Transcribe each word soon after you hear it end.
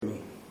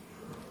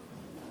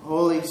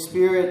Holy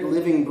Spirit,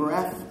 living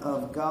breath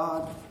of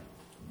God,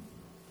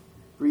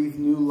 breathe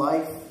new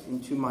life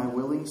into my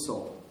willing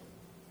soul.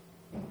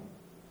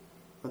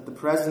 Let the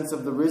presence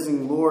of the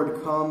risen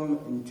Lord come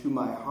into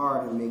my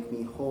heart and make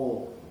me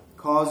whole.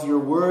 Cause your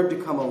word to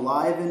come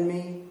alive in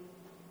me.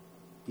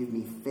 Give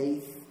me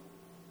faith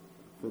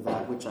for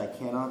that which I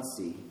cannot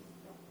see.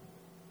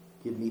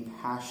 Give me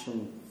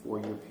passion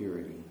for your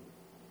purity.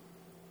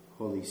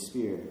 Holy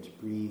Spirit,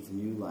 breathe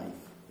new life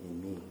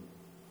in me.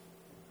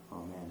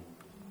 Amen.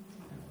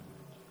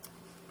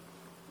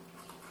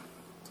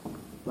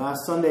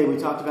 Last Sunday we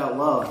talked about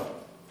love.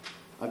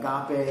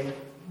 Agape,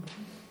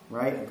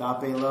 right?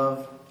 Agape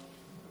love.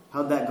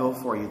 How'd that go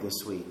for you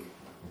this week?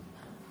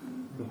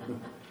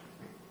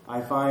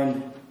 I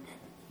find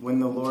when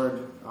the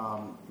Lord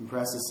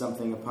impresses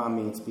something upon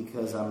me, it's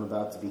because I'm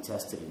about to be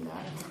tested in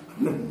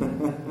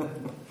that.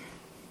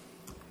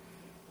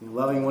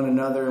 Loving one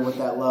another and what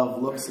that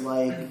love looks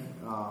like,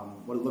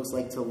 what it looks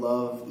like to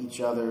love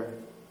each other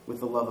with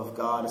the love of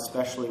God,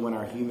 especially when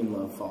our human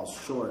love falls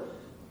short.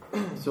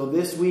 So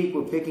this week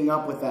we're picking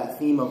up with that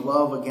theme of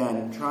love again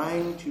and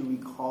trying to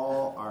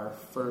recall our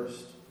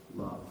first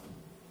love.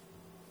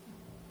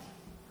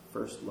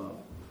 First love.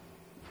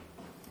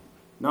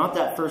 Not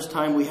that first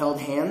time we held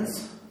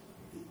hands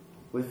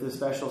with a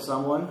special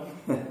someone,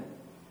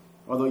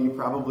 although you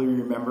probably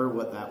remember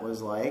what that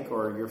was like,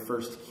 or your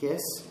first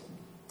kiss.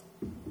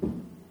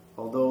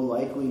 Although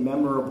likely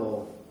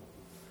memorable,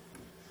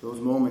 those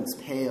moments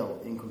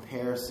pale in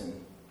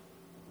comparison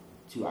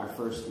to our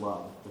first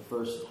love, the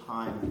first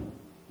time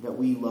that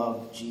we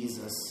loved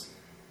Jesus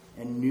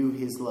and knew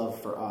his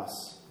love for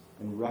us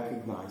and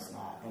recognized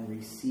that and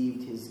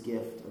received his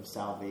gift of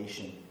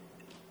salvation.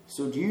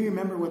 So do you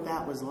remember what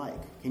that was like?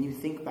 Can you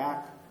think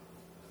back?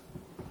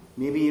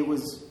 Maybe it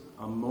was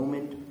a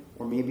moment,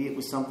 or maybe it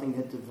was something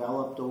that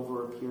developed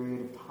over a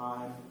period of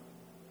time.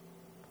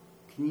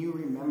 Can you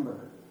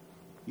remember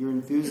your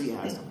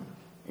enthusiasm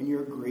and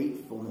your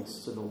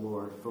gratefulness to the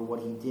Lord for what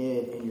he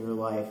did in your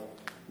life,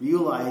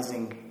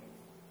 realizing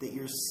that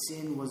your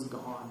sin was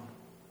gone,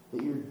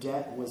 that your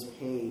debt was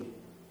paid?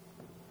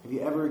 Have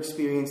you ever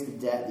experienced a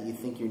debt that you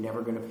think you're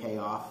never going to pay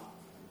off?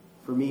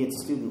 For me,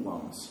 it's student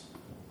loans.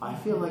 I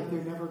feel like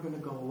they're never going to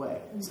go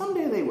away.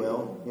 Someday they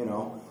will,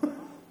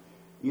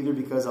 either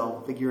because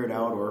I'll figure it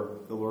out or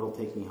the Lord will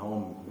take me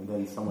home and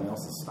then someone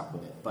else is stuck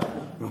with it.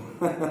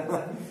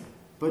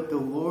 But the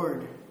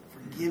Lord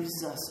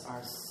forgives us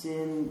our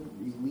sin,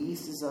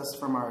 releases us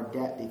from our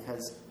debt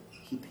because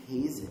he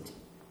pays it.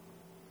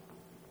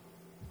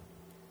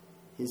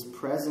 His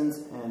presence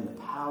and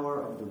the power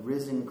of the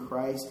risen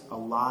Christ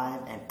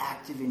alive and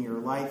active in your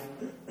life.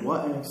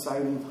 What an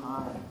exciting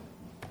time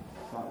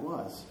that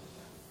was.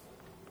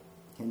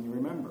 Can you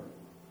remember?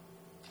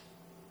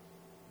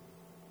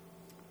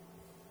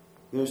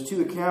 There's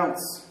two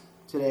accounts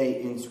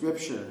today in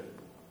Scripture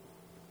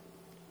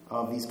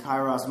of these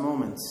Kairos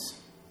moments.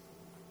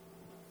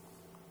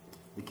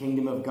 The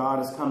kingdom of God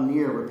has come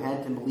near.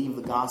 Repent and believe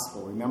the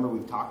gospel. Remember,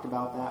 we've talked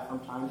about that from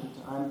time to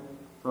time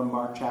from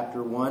Mark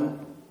chapter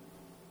 1.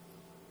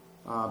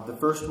 The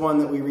first one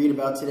that we read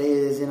about today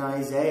is in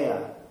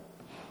Isaiah.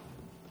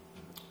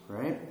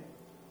 Right?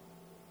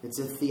 It's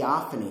a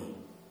theophany.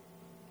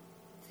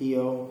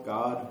 Theo,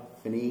 God,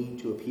 phany,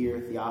 to appear,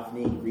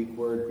 theophany, Greek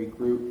word, Greek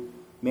root.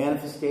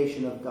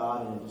 Manifestation of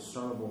God in a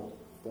discernible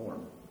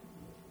form.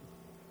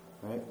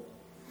 Right?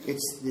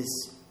 It's this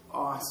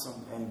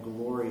awesome and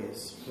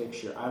glorious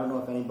picture. I don't know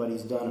if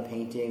anybody's done a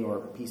painting or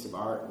a piece of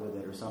art with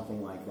it or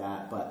something like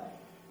that, but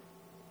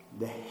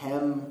the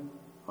hem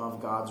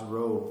of God's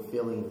robe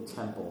filling the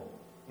temple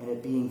and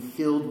it being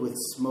filled with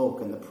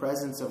smoke, and the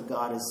presence of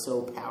God is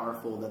so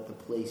powerful that the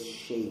place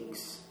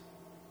shakes.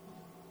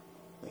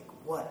 Like,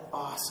 what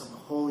awesome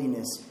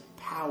holiness,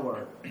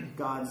 power,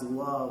 God's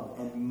love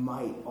and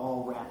might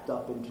all wrapped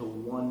up into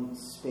one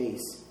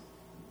space.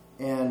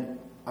 And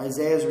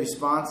Isaiah's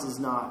response is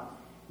not,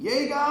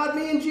 "Yay, God,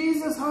 me and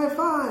Jesus, high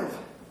five."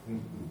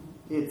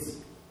 It's,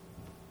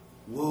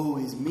 "Woe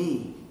is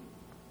me.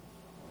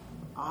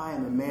 I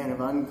am a man of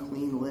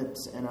unclean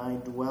lips, and I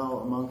dwell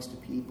amongst a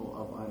people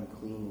of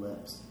unclean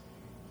lips."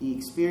 He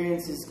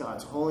experiences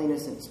God's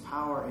holiness and his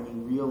power, and he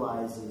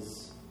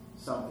realizes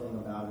something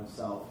about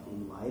himself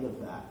in light of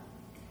that.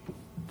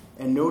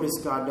 And notice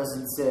God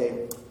doesn't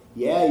say,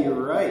 "Yeah,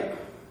 you're right.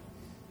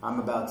 I'm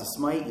about to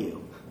smite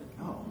you."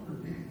 No.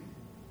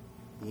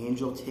 The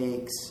angel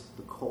takes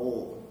the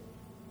coal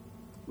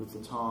with the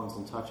tongs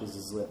and touches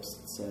his lips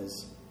and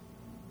says,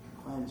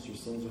 "Cleanse, your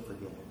sins are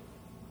forgiven."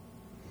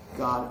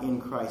 God in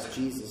Christ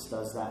Jesus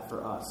does that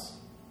for us.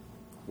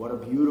 What a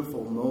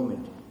beautiful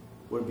moment.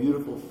 What a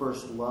beautiful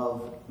first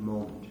love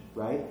moment,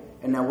 right?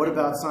 And now what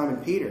about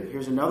Simon Peter?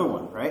 Here's another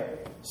one,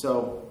 right?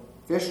 So,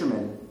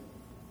 fishermen,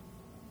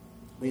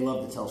 they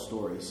love to tell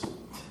stories.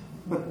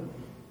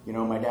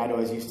 My dad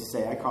always used to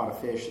say, "I caught a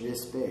fish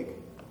this big."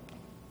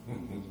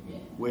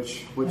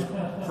 Which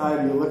side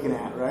are you looking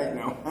at, right?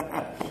 No.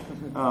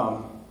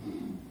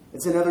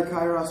 It's another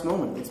Kairos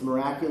moment. It's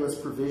miraculous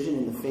provision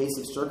in the face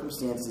of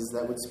circumstances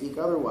that would speak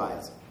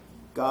otherwise.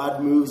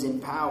 God moves in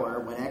power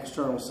when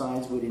external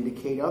signs would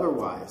indicate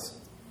otherwise.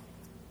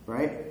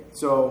 Right?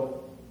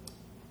 So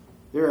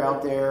they're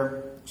out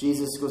there.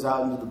 Jesus goes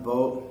out into the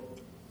boat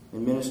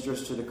and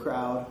ministers to the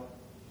crowd.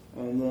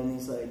 And then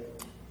he's like,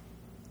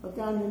 let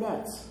down your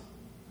nets.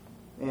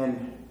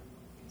 And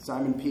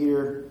Simon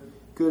Peter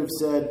could have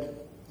said,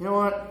 you know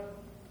what?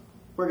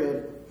 We're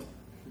good.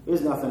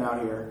 There's nothing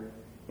out here.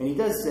 And he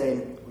does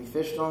say, we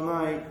fished all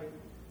night.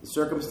 The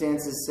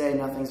circumstances say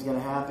nothing's going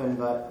to happen,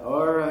 but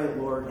all right,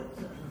 Lord.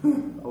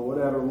 Or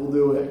whatever, we'll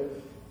do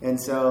it. And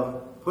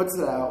so puts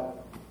it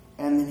out.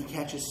 And then he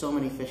catches so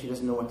many fish he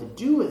doesn't know what to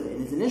do with it.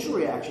 And his initial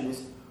reaction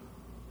is,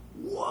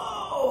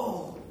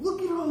 whoa,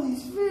 look at all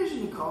these fish.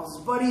 And he calls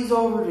his buddies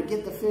over to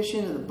get the fish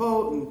into the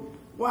boat. And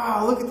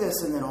wow, look at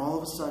this. And then all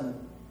of a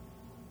sudden,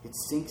 it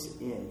sinks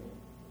in.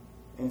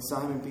 And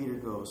Simon Peter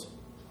goes,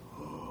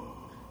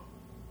 oh,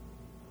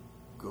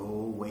 go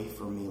away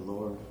from me,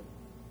 Lord,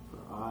 for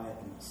I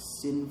am a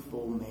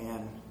sinful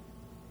man.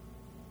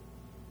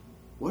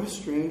 What a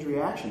strange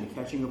reaction to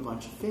catching a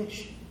bunch of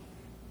fish.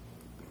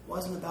 But it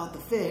wasn't about the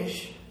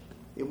fish.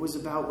 It was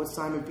about what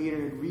Simon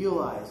Peter had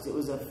realized. It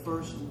was a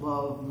first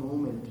love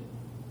moment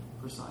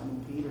for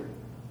Simon Peter.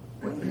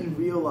 When he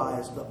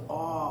realized the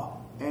awe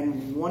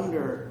and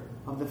wonder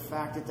of the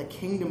fact that the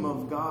kingdom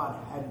of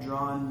God had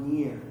drawn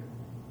near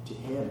to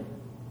him.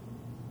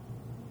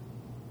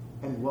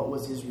 And what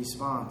was his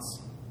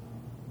response?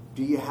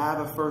 Do you have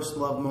a first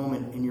love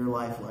moment in your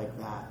life like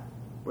that,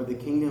 where the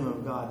kingdom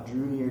of God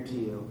drew near to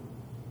you,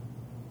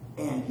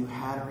 and you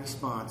had a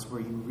response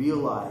where you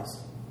realized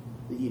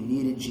that you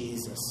needed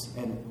Jesus,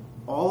 and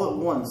all at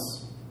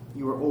once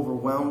you were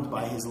overwhelmed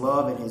by his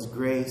love and his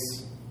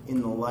grace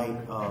in the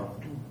light of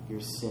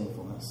your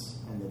sinfulness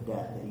and the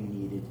debt that you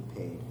needed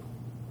paid?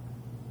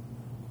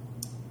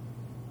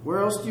 Where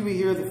else do we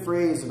hear the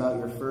phrase about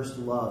your first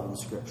love in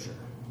Scripture?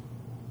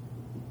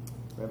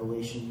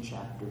 Revelation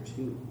chapter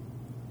 2.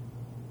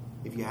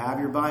 If you have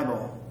your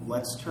Bible,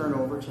 let's turn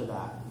over to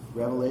that.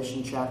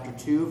 Revelation chapter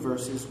 2,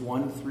 verses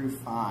 1 through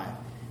 5.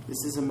 This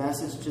is a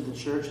message to the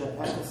church at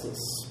Ephesus.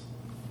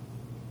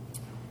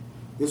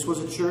 This was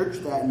a church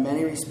that in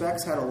many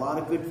respects had a lot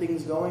of good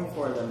things going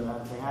for them.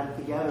 They had it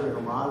together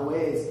in a lot of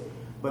ways.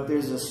 But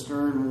there's a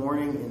stern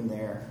warning in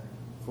there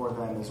for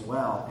them as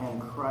well. And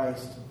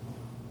Christ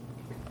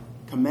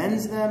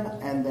commends them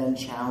and then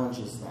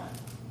challenges them.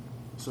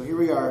 So here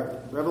we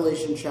are,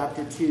 Revelation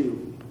chapter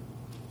 2,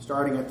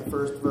 starting at the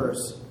first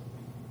verse.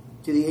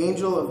 To the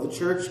angel of the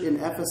church in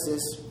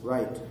Ephesus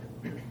write,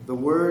 the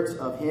words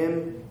of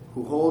him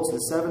who holds the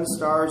 7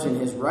 stars in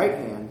his right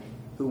hand,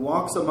 who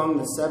walks among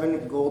the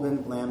 7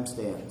 golden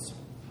lampstands.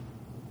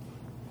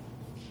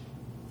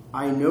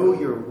 I know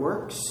your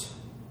works,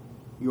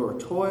 your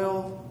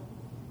toil,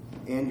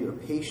 and your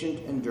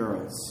patient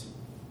endurance,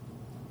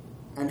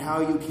 and how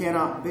you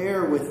cannot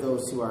bear with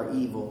those who are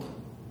evil,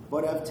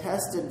 but have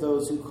tested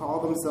those who call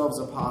themselves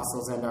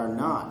apostles and are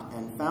not,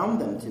 and found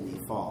them to be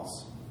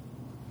false.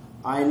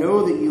 I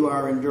know that you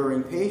are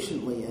enduring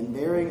patiently and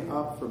bearing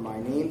up for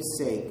my name's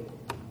sake,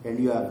 and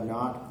you have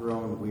not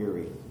grown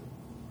weary.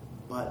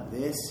 But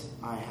this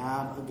I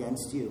have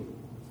against you,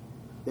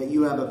 that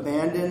you have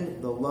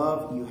abandoned the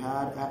love you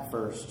had at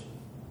first.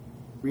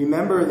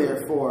 Remember,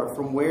 therefore,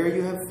 from where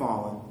you have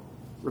fallen,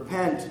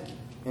 repent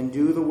and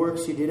do the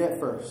works you did at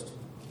first.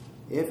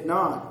 If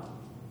not,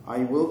 I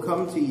will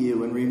come to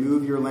you and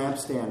remove your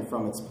lampstand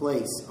from its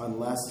place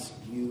unless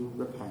you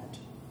repent.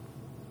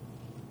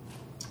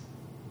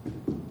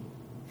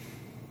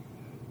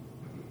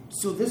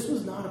 So this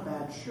was not a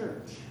bad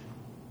church.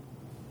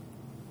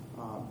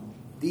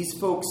 These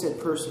folks had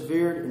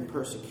persevered in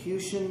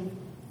persecution.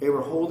 They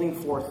were holding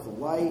forth the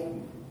light.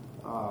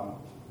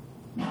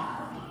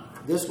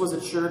 This was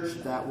a church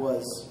that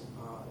was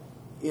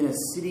in a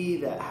city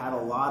that had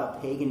a lot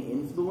of pagan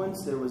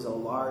influence. There was a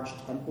large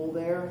temple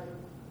there,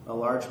 a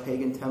large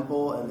pagan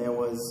temple, and there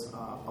was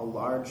a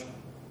large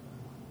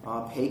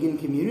pagan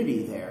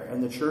community there.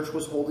 And the church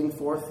was holding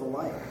forth the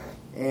light.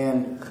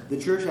 And the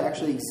church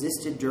actually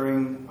existed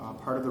during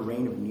part of the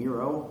reign of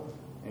Nero.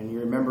 And you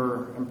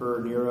remember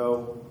Emperor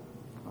Nero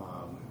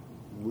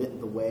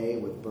lit the way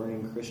with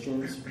burning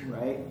Christians,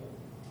 right?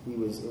 It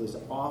was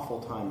an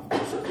awful time of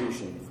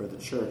persecution for the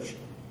church.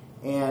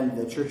 And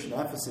the church in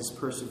Ephesus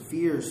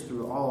perseveres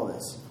through all of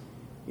this.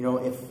 You know,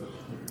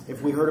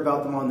 if we heard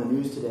about them on the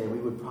news today, we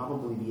would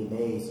probably be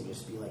amazed and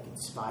just be like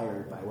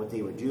inspired by what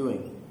they were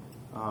doing.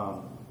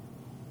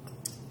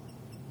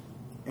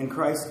 And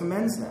Christ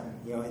commends them.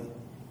 You know,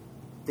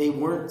 they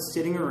weren't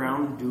sitting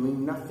around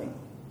doing nothing.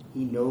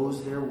 He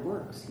knows their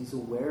works. He's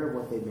aware of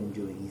what they've been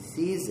doing. He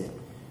sees it.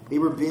 They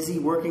were busy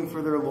working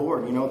for their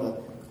Lord. You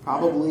know,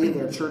 probably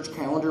their church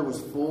calendar was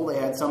full. They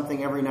had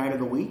something every night of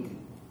the week.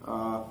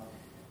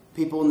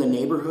 People in the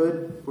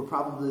neighborhood were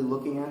probably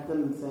looking at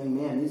them and saying,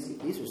 man,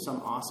 these are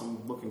some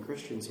awesome looking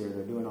Christians here.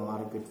 They're doing a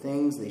lot of good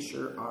things. They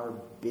sure are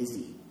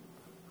busy.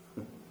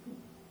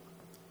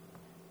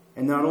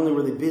 And not only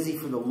were they busy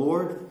for the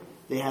Lord,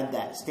 they had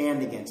that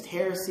stand against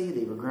heresy.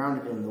 They were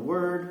grounded in the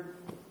Word.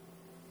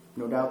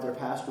 No doubt their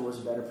pastor was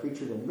a better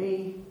preacher than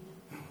me.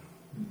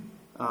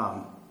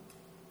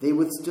 They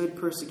withstood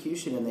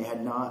persecution and they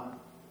had not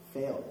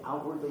failed.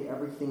 Outwardly,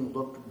 everything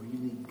looked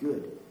really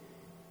good.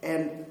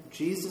 And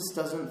Jesus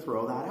doesn't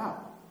throw that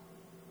out.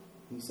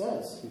 He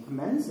says, he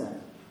commends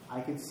them.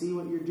 I can see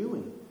what you're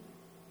doing.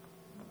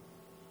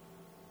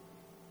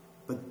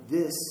 But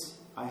this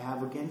I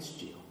have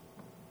against you,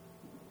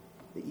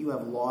 that you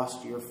have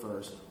lost your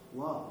first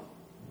love.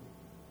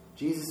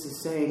 Jesus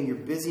is saying your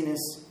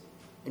busyness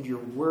and your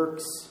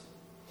works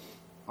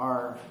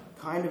are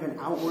kind of an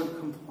outward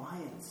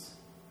compliance.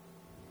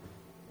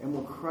 And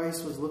what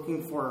Christ was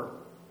looking for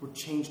were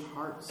changed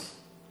hearts.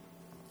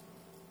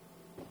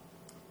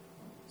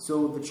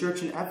 So the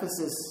church in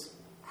Ephesus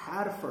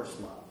had a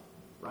first love,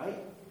 right?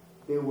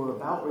 They were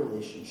about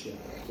relationship.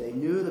 They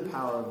knew the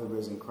power of the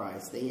risen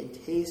Christ. They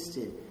had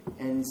tasted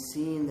and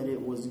seen that it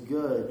was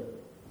good.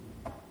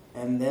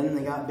 And then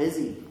they got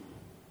busy.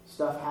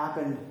 Stuff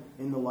happened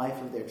in the life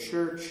of their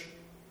church.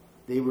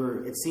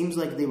 It seems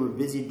like they were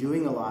busy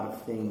doing a lot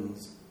of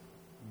things,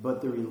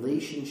 but the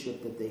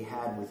relationship that they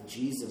had with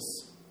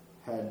Jesus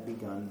had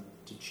begun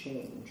to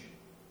change,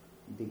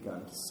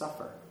 begun to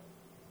suffer.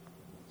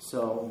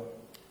 So,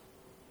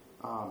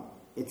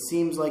 it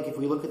seems like if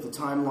we look at the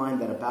timeline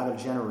that about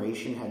a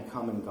generation had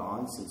come and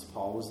gone since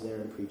Paul was there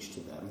and preached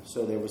to them.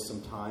 So there was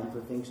some time for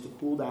things to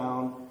cool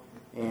down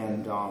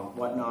and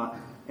whatnot.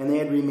 And they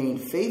had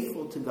remained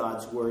faithful to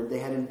God's word. They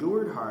had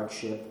endured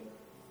hardship.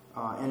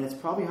 And it's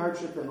probably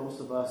hardship that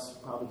most of us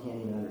probably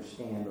can't even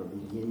understand or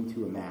begin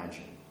to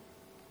imagine.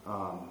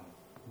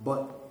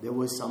 But there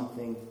was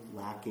something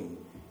lacking.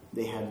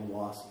 They had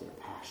lost their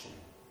passion.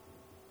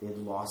 They had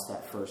lost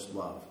that first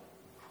love.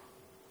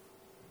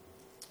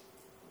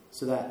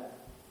 So that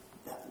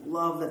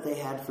love that they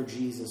had for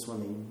Jesus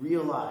when they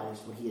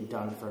realized what he had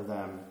done for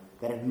them,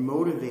 that had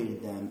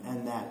motivated them,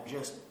 and that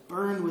just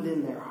burned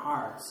within their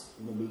hearts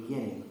in the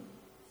beginning,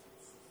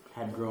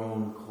 had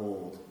grown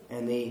cold.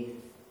 And they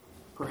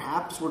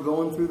perhaps were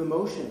going through the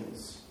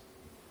motions,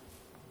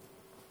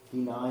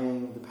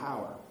 denying the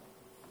power.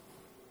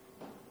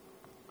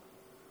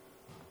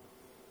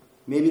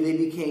 Maybe they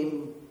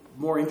became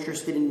more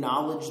interested in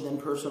knowledge than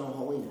personal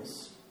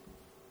holiness.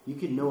 You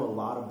could know a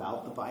lot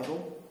about the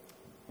Bible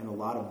and a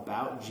lot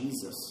about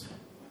Jesus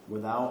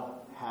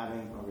without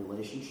having a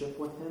relationship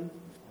with him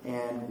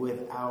and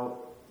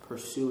without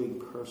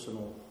pursuing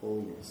personal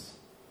holiness.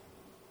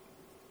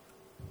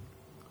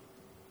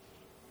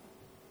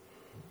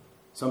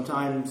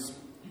 Sometimes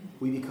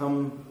we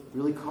become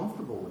really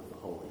comfortable with the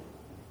holy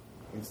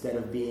instead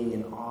of being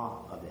in awe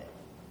of it.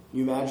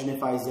 You imagine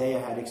if Isaiah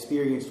had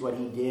experienced what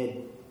he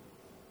did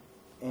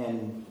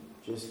and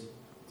just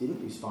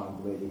didn't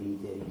respond the way that he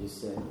did. He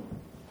just said,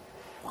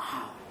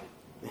 wow,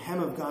 the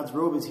hem of God's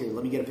robe is here.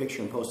 Let me get a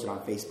picture and post it on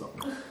Facebook.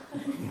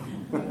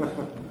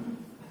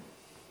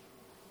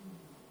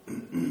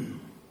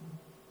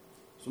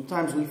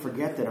 Sometimes we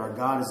forget that our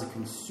God is a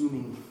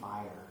consuming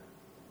fire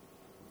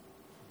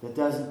that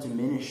doesn't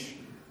diminish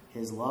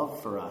his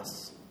love for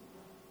us,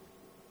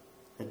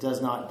 that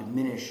does not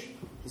diminish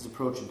his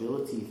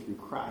approachability through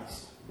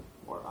Christ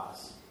or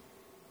us.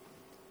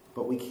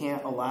 But we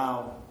can't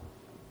allow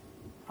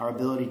our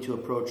ability to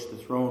approach the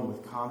throne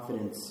with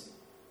confidence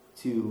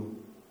to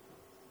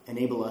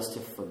enable us to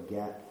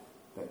forget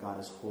that God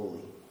is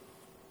holy.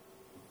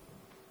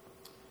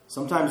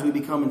 Sometimes we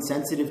become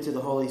insensitive to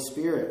the Holy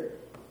Spirit,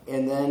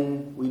 and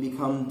then we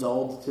become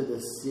dulled to the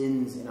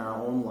sins in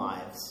our own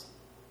lives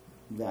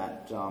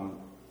that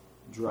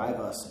drive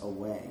us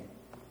away.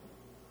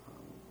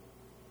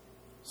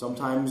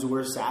 Sometimes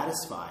we're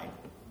satisfied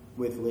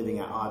with living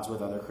at odds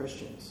with other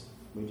Christians.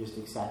 We just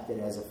accept it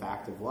as a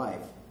fact of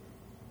life.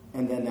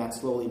 And then that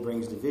slowly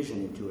brings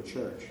division into a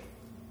church.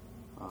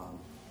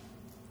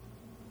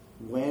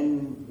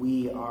 When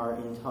we are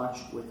in touch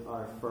with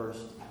our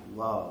first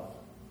love,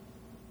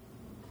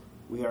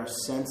 we are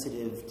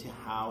sensitive to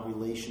how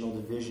relational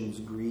divisions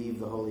grieve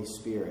the Holy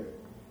Spirit.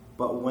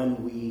 But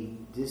when we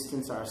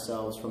distance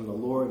ourselves from the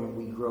Lord and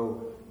we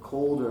grow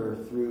colder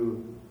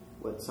through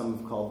what some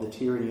have called the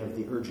tyranny of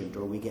the urgent,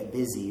 or we get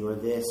busy, or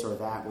this or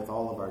that with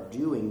all of our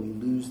doing,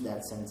 we lose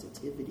that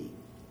sensitivity.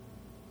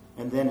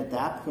 And then at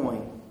that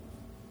point,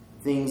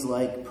 things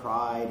like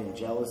pride and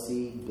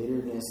jealousy,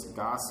 bitterness,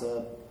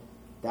 gossip,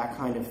 that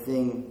kind of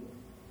thing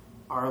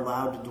are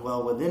allowed to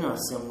dwell within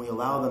us, and we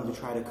allow them to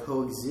try to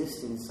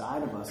coexist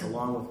inside of us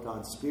along with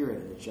God's Spirit,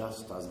 and it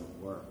just doesn't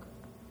work.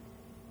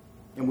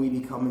 And we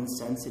become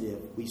insensitive.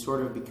 We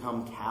sort of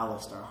become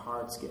calloused. Our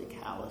hearts get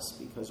callous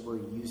because we're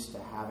used to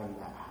having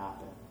that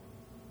happen.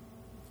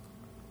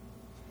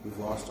 We've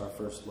lost our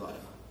first love.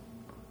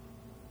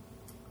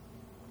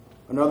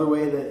 Another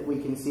way that we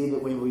can see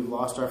that we've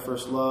lost our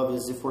first love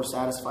is if we're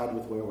satisfied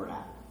with where we're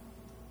at.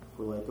 If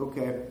we're like,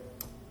 okay,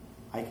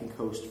 I can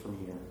coast from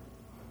here.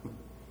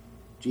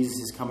 Jesus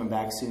is coming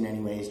back soon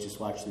anyways. Just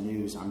watch the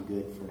news. I'm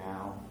good for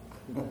now.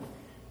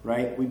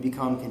 Right? We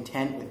become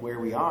content with where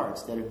we are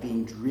instead of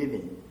being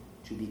driven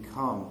to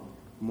become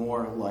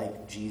more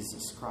like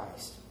Jesus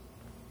Christ.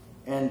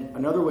 And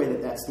another way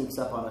that sneaks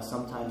up on us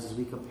sometimes is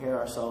we compare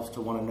ourselves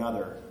to one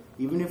another.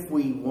 even if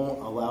we won't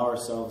allow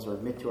ourselves or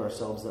admit to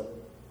ourselves that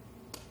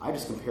I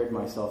just compared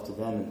myself to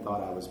them and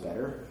thought I was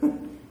better,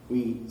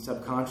 we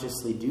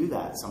subconsciously do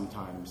that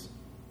sometimes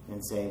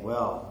and say,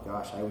 well,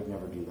 gosh, I would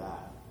never do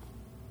that.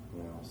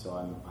 So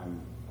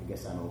I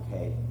guess I'm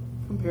okay.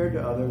 Compared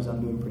to others,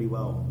 I'm doing pretty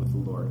well with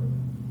the Lord.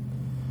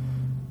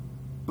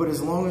 But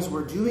as long as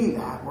we're doing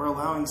that, we're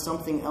allowing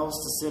something else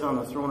to sit on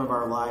the throne of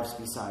our lives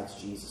besides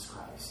Jesus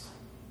Christ.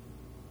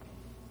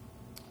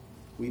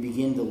 We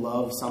begin to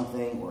love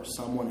something or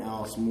someone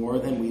else more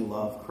than we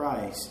love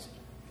Christ.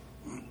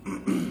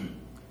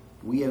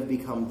 We have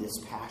become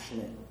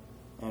dispassionate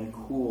and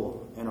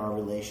cool in our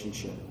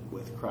relationship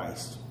with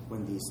Christ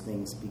when these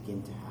things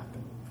begin to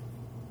happen.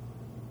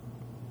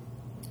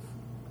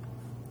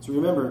 So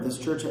remember, this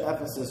church at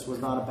Ephesus was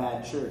not a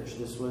bad church.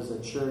 This was a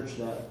church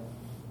that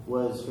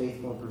was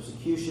faithful in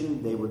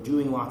persecution. They were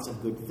doing lots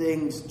of good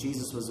things.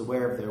 Jesus was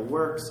aware of their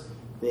works.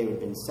 They had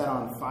been set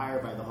on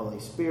fire by the Holy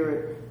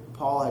Spirit.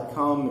 Paul had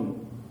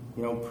come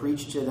and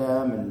preached to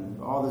them,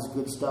 and all this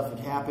good stuff had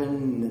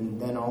happened. And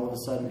then all of a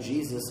sudden,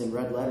 Jesus, in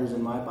red letters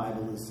in my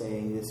Bible, is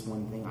saying, "This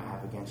one thing I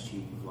have against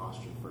you: you've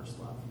lost your first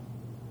love."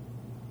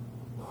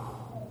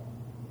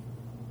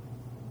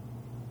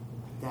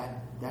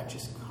 That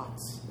just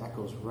cuts. That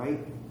goes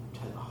right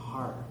to the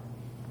heart.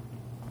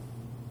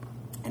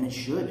 And it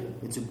should.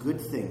 It's a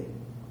good thing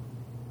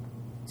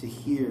to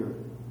hear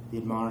the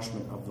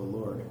admonishment of the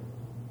Lord.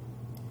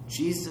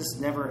 Jesus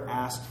never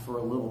asked for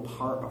a little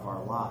part of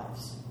our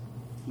lives.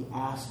 He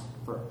asked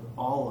for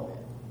all of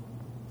it.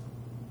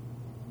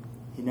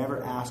 He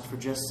never asked for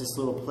just this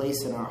little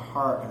place in our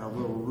heart and our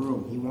little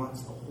room. He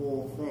wants the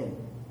whole thing.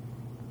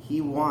 He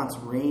wants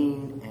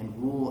reign and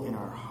rule in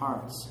our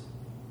hearts.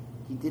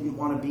 He didn't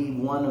want to be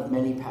one of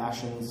many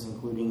passions,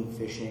 including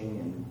fishing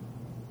and,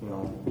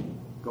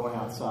 going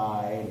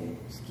outside and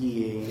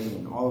skiing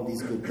and all of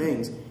these good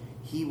things.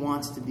 He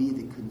wants to be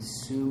the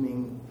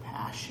consuming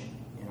passion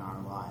in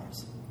our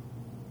lives.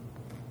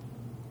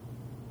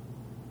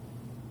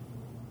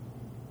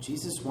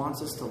 Jesus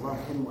wants us to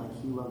love him like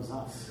he loves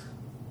us.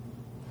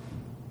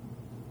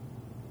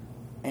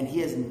 And he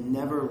has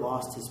never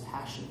lost his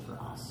passion for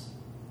us.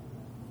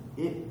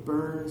 It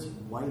burns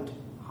white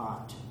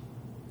hot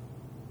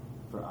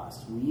for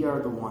us. We are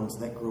the ones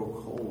that grow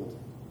cold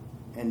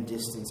and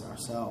distance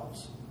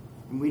ourselves.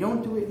 And we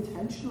don't do it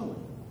intentionally.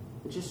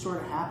 It just sort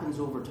of happens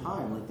over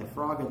time, like the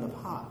frog in the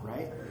pot,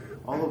 right?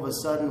 All of a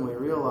sudden we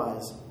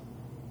realize,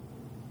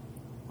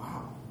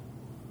 wow,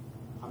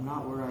 I'm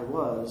not where I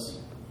was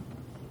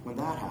when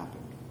that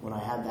happened, when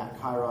I had that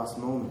kairos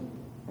moment,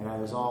 and I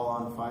was all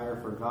on fire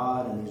for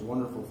God, and these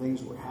wonderful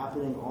things were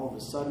happening. All of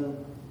a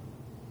sudden,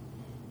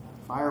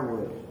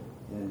 firewood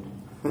and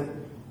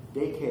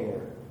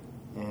daycare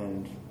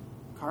and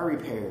car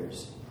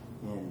repairs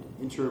and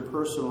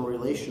interpersonal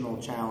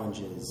relational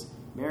challenges,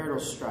 marital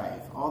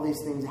strife, all these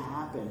things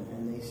happen,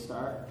 and they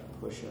start to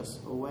push us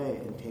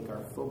away and take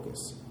our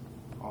focus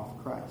off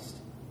Christ.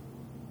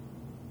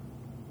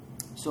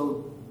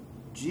 So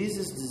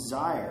Jesus'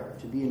 desire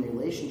to be in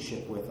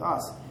relationship with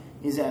us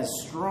is as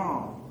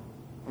strong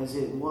as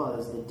it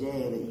was the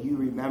day that you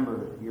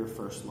remember your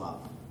first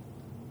love.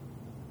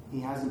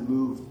 He hasn't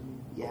moved.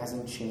 He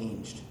hasn't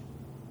changed.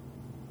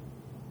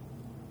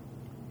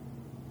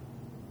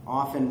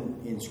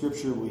 Often in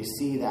Scripture we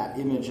see that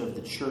image of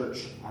the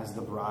church as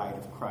the bride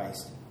of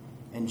Christ.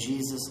 And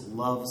Jesus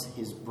loves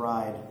his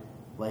bride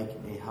like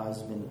a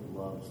husband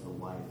loves the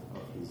wife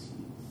of his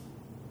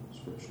youth,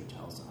 Scripture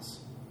tells us.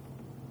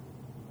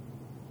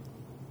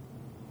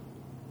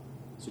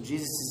 So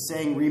Jesus is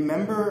saying,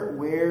 remember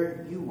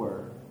where you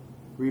were.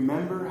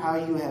 Remember how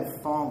you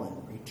have fallen.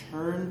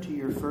 Return to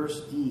your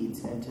first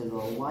deeds and to the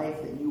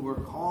life that you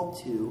were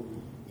called to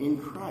in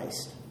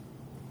Christ.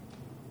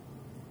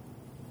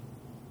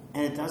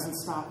 And it doesn't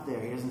stop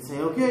there. He doesn't say,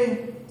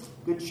 okay,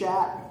 good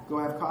chat, go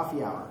have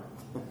coffee hour.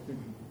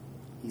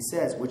 He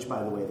says, which,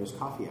 by the way, there's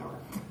coffee hour.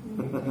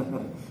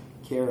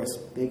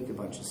 Karis baked a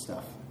bunch of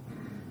stuff.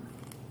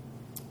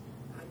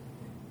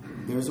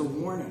 There's a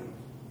warning.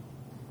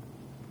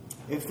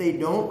 If they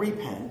don't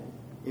repent,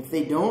 if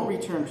they don't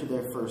return to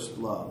their first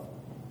love,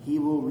 he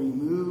will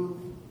remove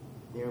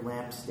their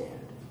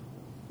lampstand.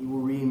 He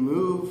will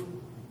remove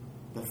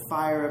the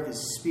fire of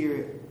his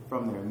Spirit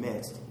from their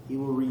midst. He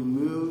will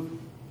remove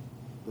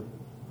the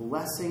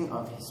blessing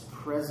of his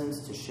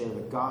presence to share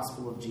the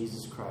gospel of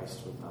Jesus Christ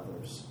with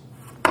others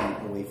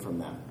away from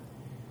them.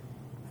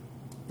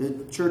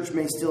 The church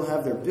may still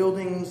have their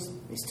buildings,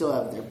 they still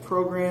have their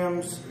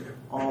programs,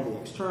 all the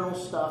external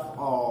stuff,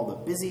 all the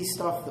busy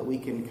stuff that we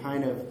can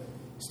kind of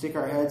stick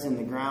our heads in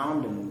the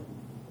ground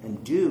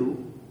and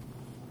do.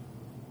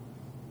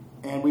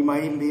 And we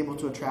might even be able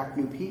to attract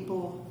new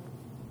people,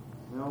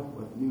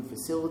 with new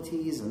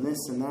facilities and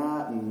this and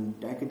that,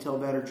 and I could tell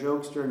better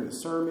jokes during the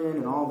sermon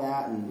and all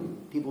that,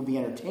 and people be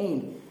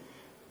entertained.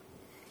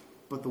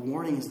 But the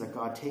warning is that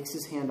God takes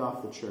his hand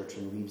off the church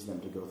and leaves them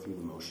to go through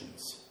the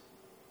motions.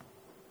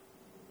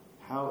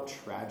 How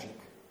tragic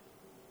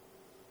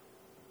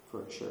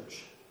for a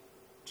church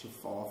to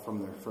fall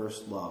from their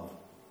first love.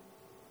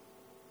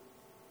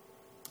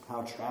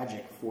 How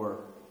tragic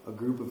for a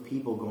group of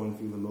people going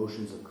through the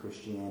motions of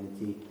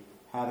Christianity,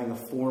 having a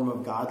form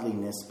of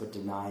godliness but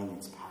denying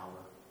its power.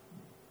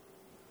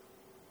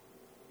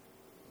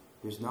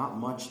 There's not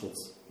much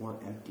that's more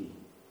empty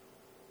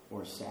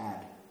or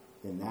sad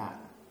than that.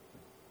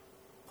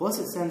 Plus,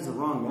 it sends the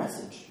wrong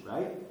message,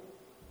 right?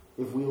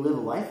 If we live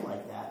a life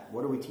like that,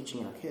 what are we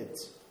teaching our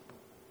kids?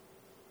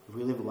 If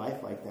we live a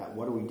life like that,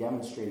 what are we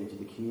demonstrating to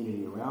the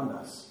community around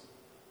us?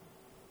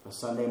 A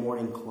Sunday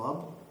morning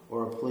club,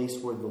 or a place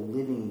where the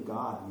living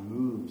God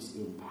moves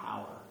in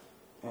power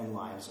and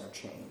lives are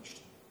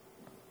changed?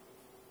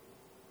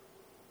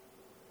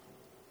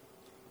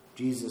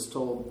 Jesus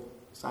told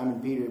Simon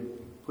Peter,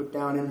 "Put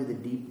down into the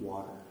deep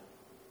water.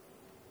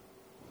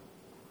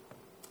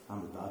 I'm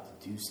about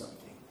to do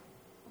something."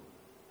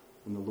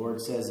 And the Lord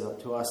says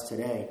up to us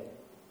today,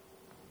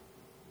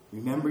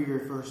 remember your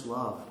first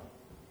love.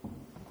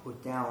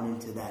 Put down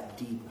into that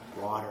deep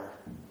water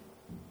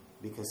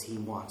because he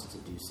wants to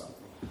do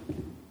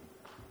something.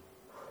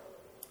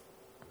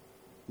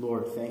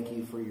 Lord, thank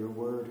you for your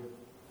word.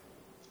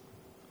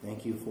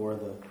 Thank you for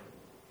the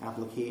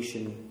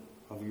application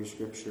of your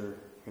scripture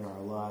in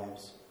our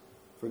lives.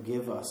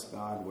 Forgive us,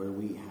 God, where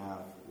we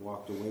have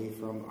walked away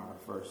from our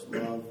first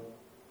love,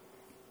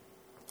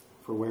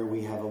 for where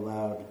we have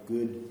allowed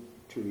good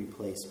to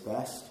replace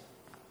best.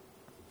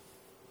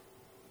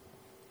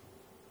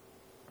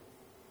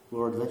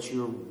 Lord, let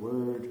your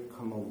word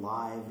come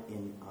alive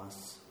in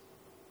us.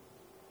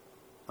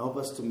 Help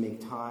us to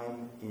make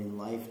time in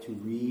life to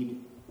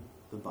read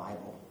the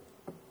Bible,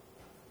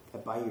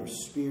 that by your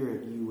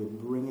Spirit you would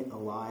bring it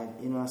alive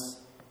in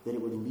us, that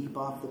it would leap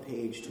off the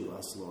page to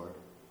us, Lord,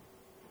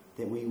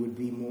 that we would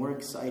be more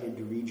excited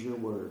to read your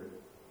word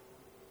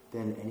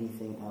than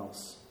anything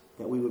else,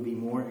 that we would be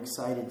more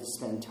excited to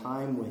spend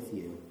time with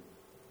you,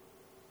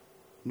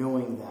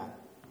 knowing that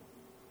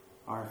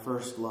our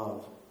first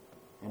love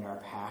and our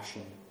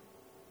passion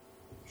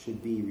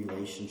should be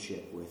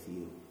relationship with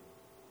you.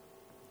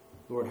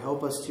 Lord,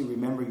 help us to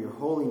remember your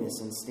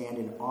holiness and stand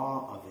in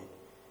awe of it,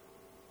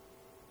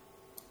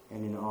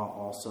 and in awe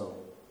also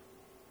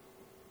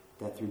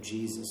that through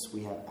Jesus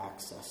we have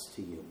access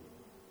to you.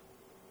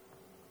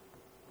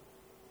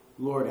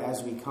 Lord,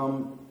 as we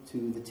come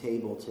to the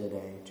table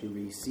today to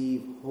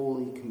receive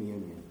Holy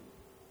Communion,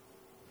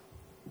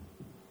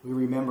 we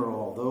remember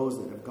all those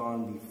that have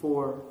gone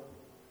before,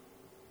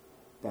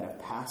 that have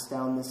passed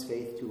down this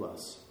faith to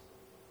us.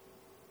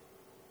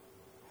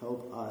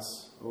 Help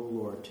us, O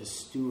Lord, to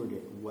steward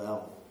it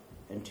well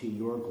and to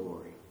your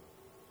glory.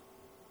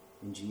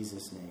 In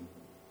Jesus' name,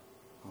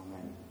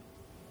 amen.